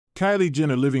Kylie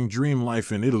Jenner living dream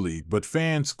life in Italy, but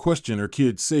fans question her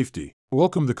kids' safety.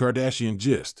 Welcome to Kardashian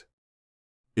Gist.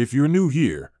 If you're new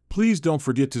here, please don't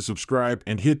forget to subscribe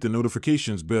and hit the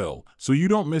notifications bell so you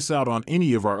don't miss out on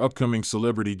any of our upcoming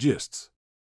celebrity gists.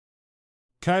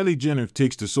 Kylie Jenner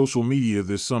takes to social media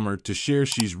this summer to share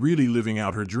she's really living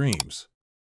out her dreams.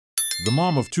 The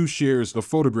mom of two shares a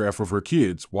photograph of her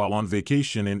kids while on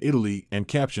vacation in Italy and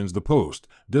captions the post,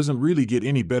 "Doesn't really get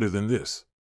any better than this."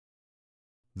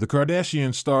 The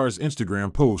Kardashian star's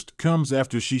Instagram post comes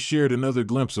after she shared another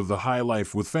glimpse of the high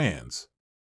life with fans.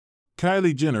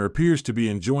 Kylie Jenner appears to be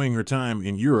enjoying her time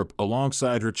in Europe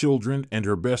alongside her children and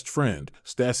her best friend,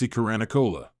 Stassi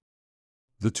Caranicola.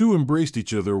 The two embraced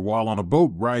each other while on a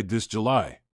boat ride this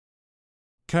July.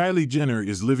 Kylie Jenner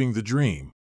is living the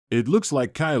dream. It looks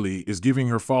like Kylie is giving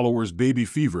her followers baby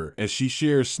fever as she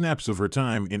shares snaps of her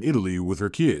time in Italy with her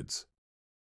kids.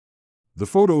 The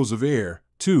photos of Aire,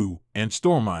 2, and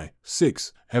Stormi,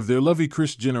 6, have their Lovey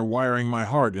Kris Jenner wiring my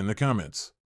heart in the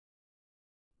comments.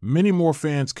 Many more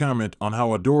fans comment on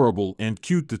how adorable and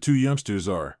cute the two youngsters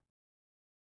are.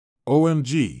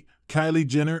 OMG, Kylie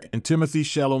Jenner and Timothée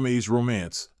Chalamet's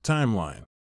romance, timeline.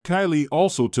 Kylie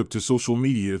also took to social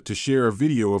media to share a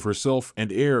video of herself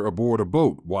and Aire aboard a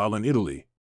boat while in Italy.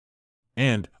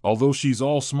 And, although she's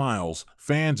all smiles,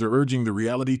 fans are urging the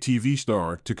reality TV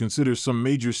star to consider some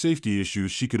major safety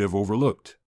issues she could have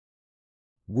overlooked.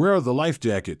 Where are the life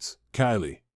jackets,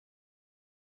 Kylie?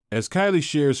 As Kylie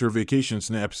shares her vacation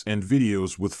snaps and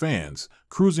videos with fans,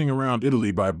 cruising around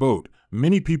Italy by boat,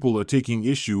 many people are taking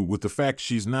issue with the fact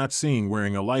she's not seen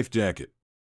wearing a life jacket.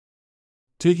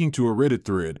 Taking to a Reddit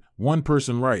thread, one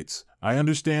person writes, "I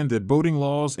understand that boating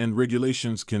laws and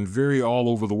regulations can vary all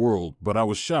over the world, but I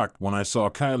was shocked when I saw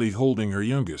Kylie holding her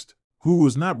youngest, who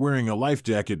was not wearing a life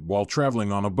jacket while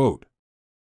traveling on a boat."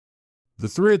 The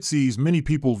thread sees many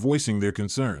people voicing their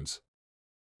concerns.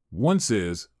 One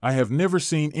says, "I have never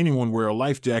seen anyone wear a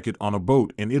life jacket on a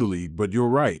boat in Italy, but you're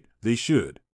right, they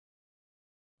should."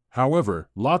 However,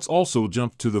 lots also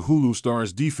jumped to the Hulu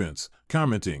star's defense,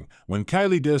 commenting, "When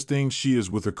Kylie does things, she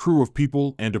is with a crew of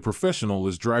people and a professional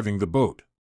is driving the boat."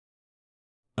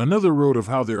 Another wrote of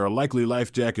how there are likely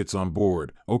life jackets on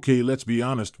board. "Okay, let's be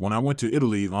honest, when I went to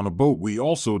Italy on a boat we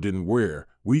also didn't wear,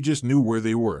 we just knew where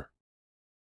they were."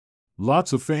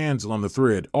 Lots of fans on the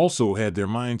thread also had their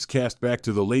minds cast back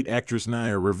to the late actress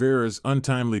Naya Rivera's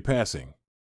untimely passing.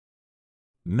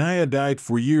 Naya died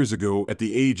 4 years ago at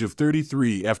the age of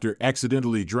 33 after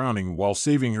accidentally drowning while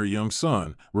saving her young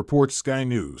son, reports Sky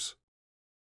News.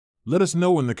 Let us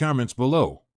know in the comments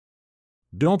below.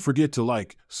 Don't forget to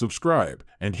like, subscribe,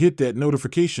 and hit that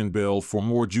notification bell for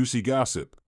more juicy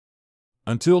gossip.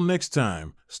 Until next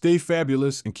time, stay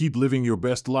fabulous and keep living your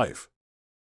best life.